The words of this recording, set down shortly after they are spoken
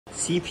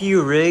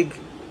CPU rig,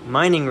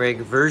 mining rig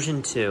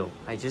version 2.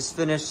 I just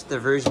finished the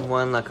version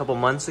 1 a couple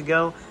months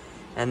ago,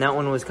 and that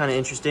one was kind of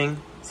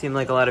interesting. Seemed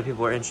like a lot of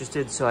people were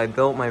interested, so I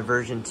built my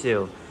version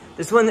 2.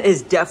 This one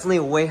is definitely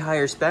way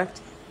higher spec.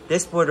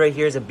 This board right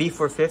here is a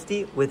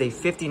B450 with a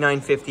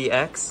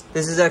 5950X.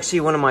 This is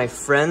actually one of my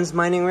friend's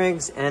mining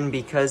rigs, and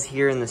because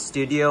here in the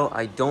studio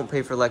I don't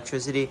pay for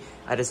electricity,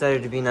 I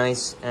decided to be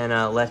nice and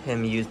let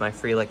him use my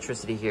free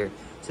electricity here.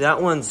 So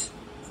that one's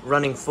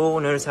running full.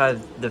 Notice how I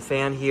have the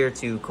fan here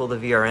to cool the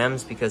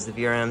VRMs because the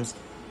VRMs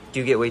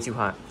do get way too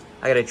hot.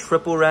 I got a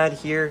triple rad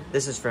here.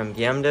 This is from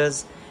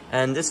Gamdas,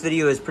 and this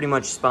video is pretty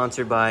much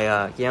sponsored by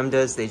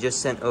Gamdas. They just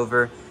sent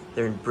over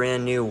their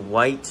brand new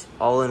white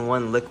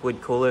all-in-one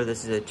liquid cooler.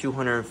 This is a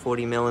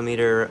 240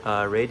 millimeter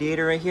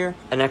radiator right here.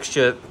 An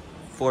extra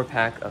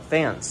 4-pack of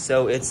fans.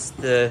 So it's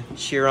the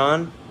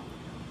Chiron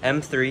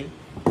M3.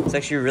 It's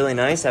actually really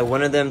nice. I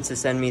wanted them to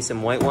send me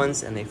some white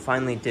ones, and they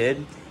finally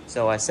did.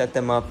 So I set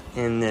them up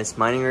in this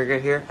mining rig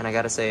right here, and I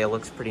gotta say it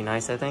looks pretty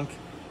nice, I think.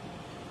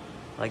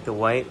 Like the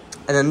white.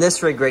 And then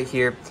this rig right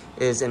here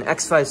is an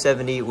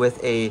X570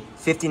 with a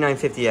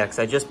 5950X.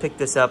 I just picked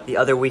this up the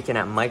other weekend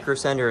at Micro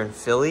Center in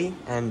Philly,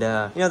 and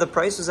you know, the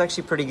price was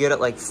actually pretty good at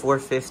like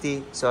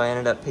 $450, so I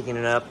ended up picking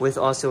it up with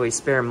also a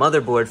spare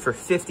motherboard for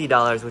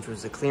 $50, which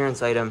was a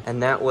clearance item,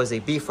 and that was a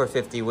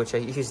B450, which I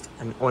used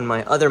on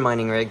my other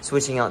mining rig,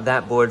 switching out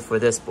that board for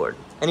this board.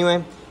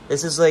 Anyway,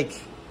 this is like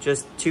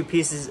just 2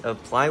 pieces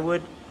of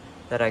plywood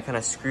that I kind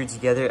of screwed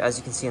together. As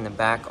you can see in the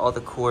back, all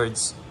the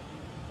cords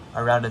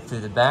are routed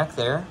through the back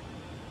there.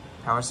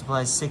 Power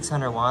supply is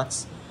 600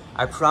 watts.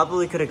 I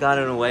probably could have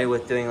gotten away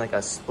with doing like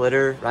a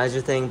splitter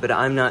riser thing, but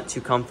I'm not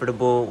too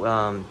comfortable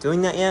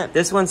doing that yet.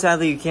 This one,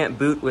 sadly, you can't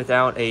boot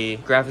without a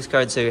graphics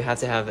card, so you have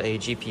to have a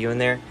GPU in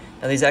there.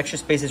 Now these extra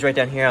spaces right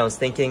down here, I was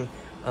thinking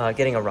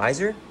getting a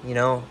riser, you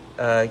know,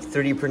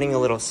 3D printing a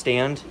little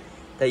stand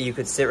that you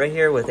could sit right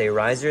here with a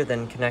riser,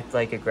 then connect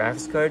like a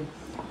graphics card.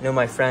 You know,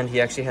 my friend,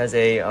 he actually has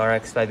a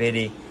RX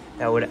 580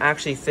 that would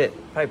actually fit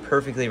probably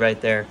perfectly right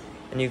there.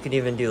 And you could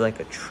even do like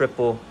a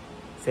triple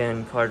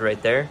fan card right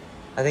there.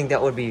 I think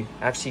that would be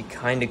actually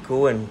kind of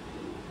cool and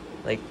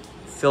like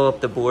fill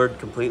up the board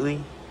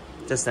completely.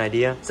 Just an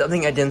idea.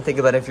 Something I didn't think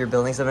about if you're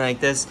building something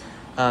like this.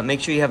 Make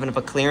sure you have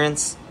enough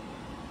clearance.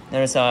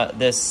 Notice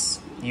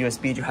this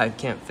USB drive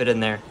can't fit in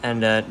there,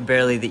 and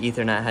barely the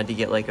Ethernet. Had to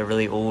get like a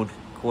really old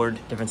cord,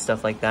 different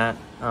stuff like that.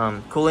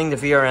 Cooling the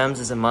VRMs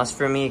is a must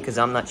for me because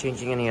I'm not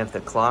changing any of the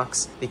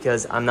clocks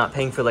because I'm not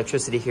paying for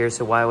electricity here,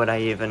 so why would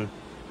I even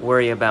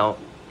worry about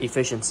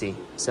efficiency?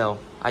 So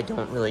I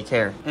don't really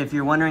care. If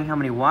you're wondering how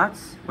many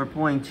watts, we're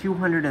pulling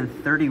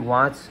 230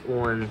 watts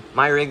on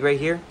my rig right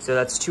here. So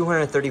that's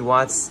 230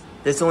 watts.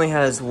 This only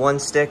has 1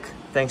 stick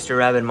thanks to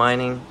Rad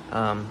Mining.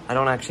 I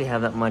don't actually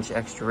have that much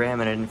extra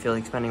RAM, and I didn't feel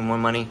like spending more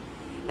money,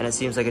 and it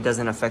seems like it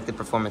doesn't affect the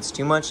performance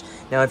too much.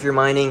 Now, if you're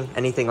mining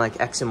anything like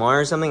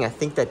XMR or something, I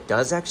think that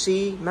does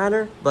actually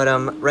matter. But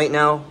right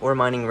now, we're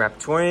mining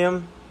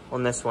Raptorium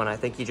on this one. I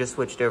think he just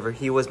switched over.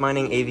 He was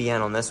mining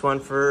AVN on this one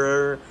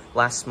for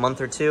last month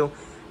or 2,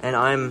 and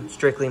I'm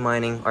strictly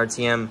mining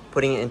RTM,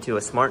 putting it into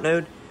a smart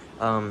node.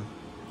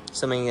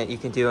 Something that you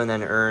can do and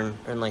then earn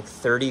like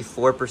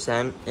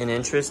 34% in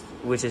interest,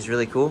 which is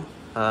really cool.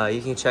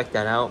 You can check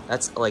that out.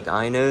 That's like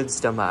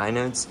iNodes, done by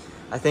iNodes.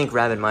 I think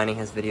Rad Mining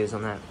has videos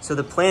on that. So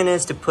the plan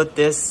is to put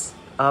this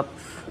up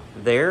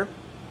there.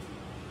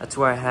 That's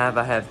where I have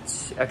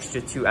extra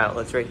 2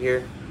 outlets right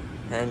here,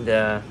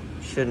 and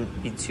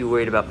shouldn't be too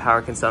worried about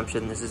power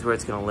consumption. This is where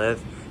it's gonna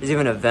live. There's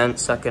even a vent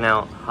sucking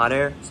out hot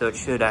air, so it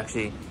should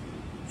actually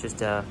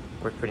just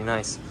work pretty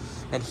nice.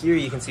 And here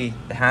you can see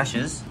the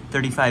hashes,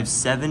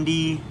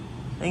 3570.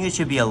 I think it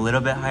should be a little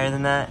bit higher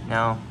than that.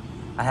 Now,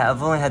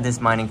 I've only had this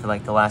mining for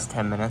like the last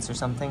 10 minutes or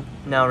something.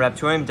 Now,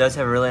 Raptorium does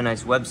have a really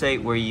nice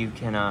website where you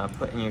can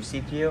put in your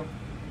CPU.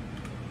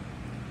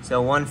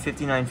 So one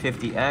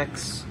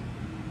 5950X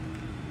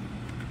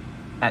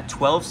at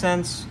 12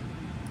 cents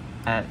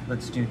at,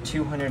 let's do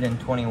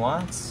 220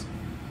 watts.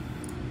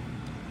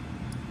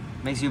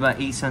 Makes you about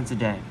 8 cents a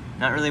day.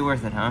 Not really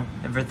worth it, huh?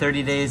 And for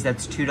 30 days,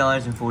 that's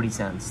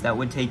 $2.40. That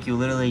would take you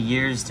literally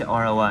years to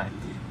ROI.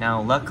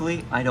 Now,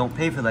 luckily, I don't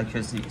pay for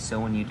electricity, so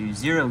when you do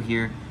 0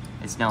 here,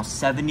 it's now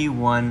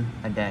 71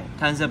 a day.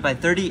 Times that by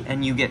 30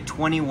 and you get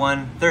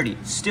 2130.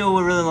 Still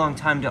a really long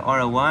time to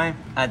ROI.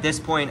 At this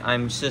point,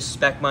 I'm just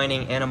spec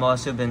mining, and I've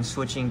also been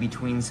switching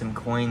between some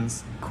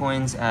coins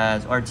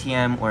as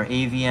RTM or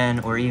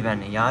AVN or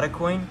even a YDA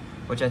coin,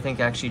 which I think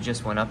actually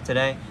just went up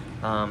today.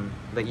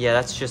 But yeah,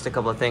 that's just a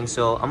couple of things.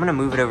 So I'm gonna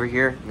move it over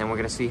here and then we're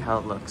gonna see how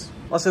it looks.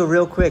 Also,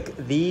 real quick,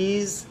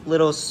 these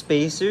little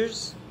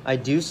spacers, I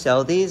do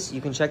sell these.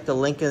 You can check the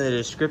link in the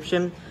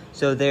description.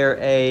 So they're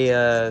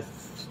a,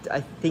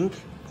 I think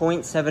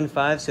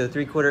 0.75, so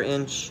 3/4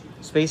 inch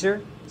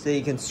spacer. So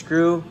you can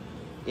screw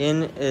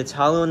in, it's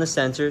hollow in the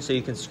center, so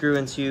you can screw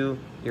into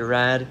your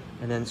rad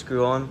and then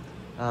screw on.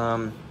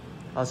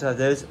 Also have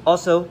those.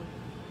 Also,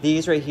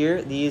 these right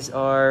here, these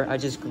are, I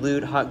just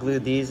hot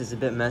glued these. It's a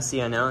bit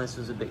messy, I know. This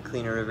was a bit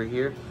cleaner over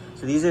here.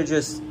 So these are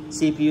just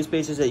CPU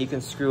spacers that you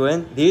can screw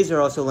in. These are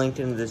also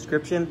linked in the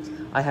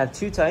description. I have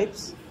two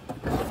types.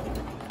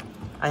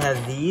 I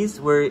have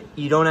these where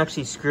you don't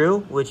actually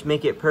screw, which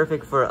make it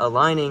perfect for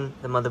aligning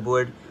the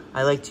motherboard.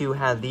 I like to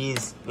have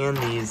these and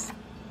these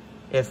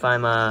if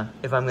I'm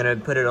gonna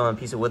put it on a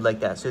piece of wood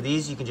like that. So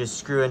these you can just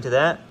screw into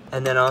that,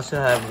 and then I also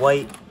have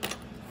white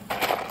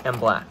and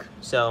black.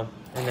 So,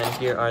 and then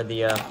here are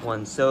the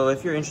ones. So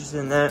if you're interested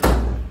in that,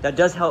 that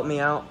does help me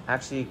out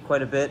actually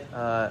quite a bit.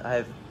 I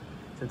have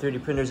some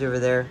 3D printers over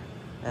there,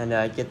 and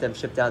I get them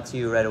shipped out to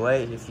you right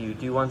away if you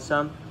do want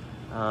some.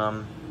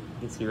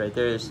 You can see right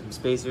there, there's some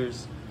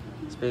spacers,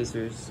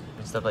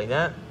 and stuff like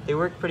that. They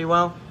work pretty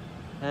well.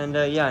 And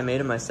yeah, I made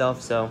them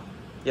myself, so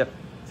yep.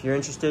 If you're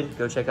interested,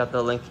 go check out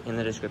the link in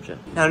the description.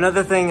 Now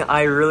another thing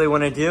I really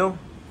want to do,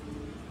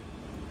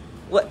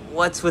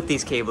 what's with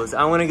these cables?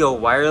 I want to go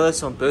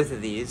wireless on both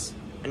of these.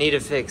 I need to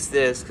fix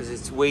this because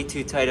it's way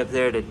too tight up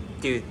there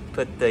to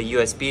put the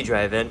USB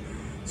drive in.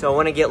 So I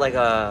want to get like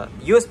a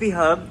USB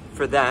hub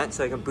for that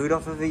so I can boot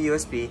off of a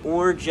USB,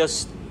 or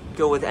just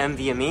go with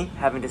NVMe,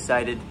 haven't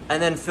decided,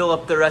 and then fill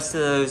up the rest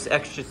of those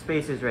extra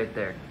spaces right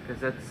there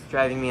because that's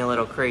driving me a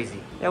little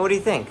crazy. Yeah, what do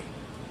you think?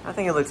 I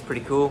think it looks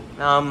pretty cool.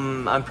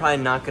 I'm probably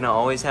not gonna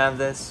always have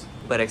this,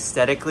 but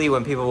aesthetically,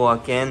 when people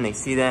walk in, they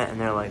see that and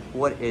they're like,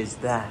 what is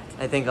that?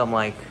 I think I'm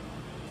like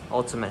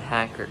ultimate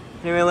hacker.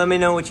 Anyway, let me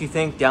know what you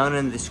think down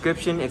in the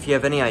description. If you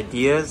have any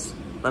ideas,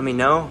 let me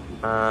know.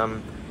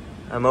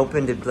 I'm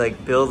open to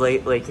like build,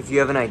 like if you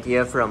have an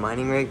idea for a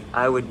mining rig,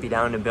 I would be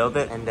down to build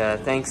it. And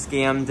thanks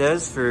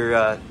GamDes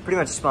for pretty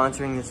much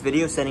sponsoring this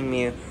video, sending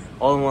me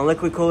all-in-one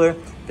liquid cooler,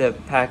 the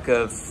pack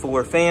of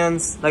 4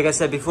 fans. Like I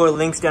said before,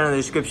 links down in the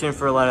description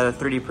for a lot of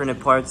the 3D printed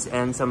parts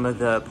and some of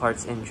the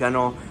parts in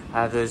general.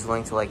 I have those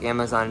linked to like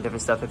Amazon and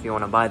different stuff if you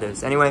want to buy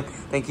those. Anyway,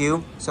 thank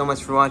you so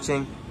much for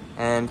watching,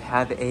 and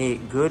have a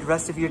good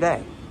rest of your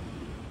day.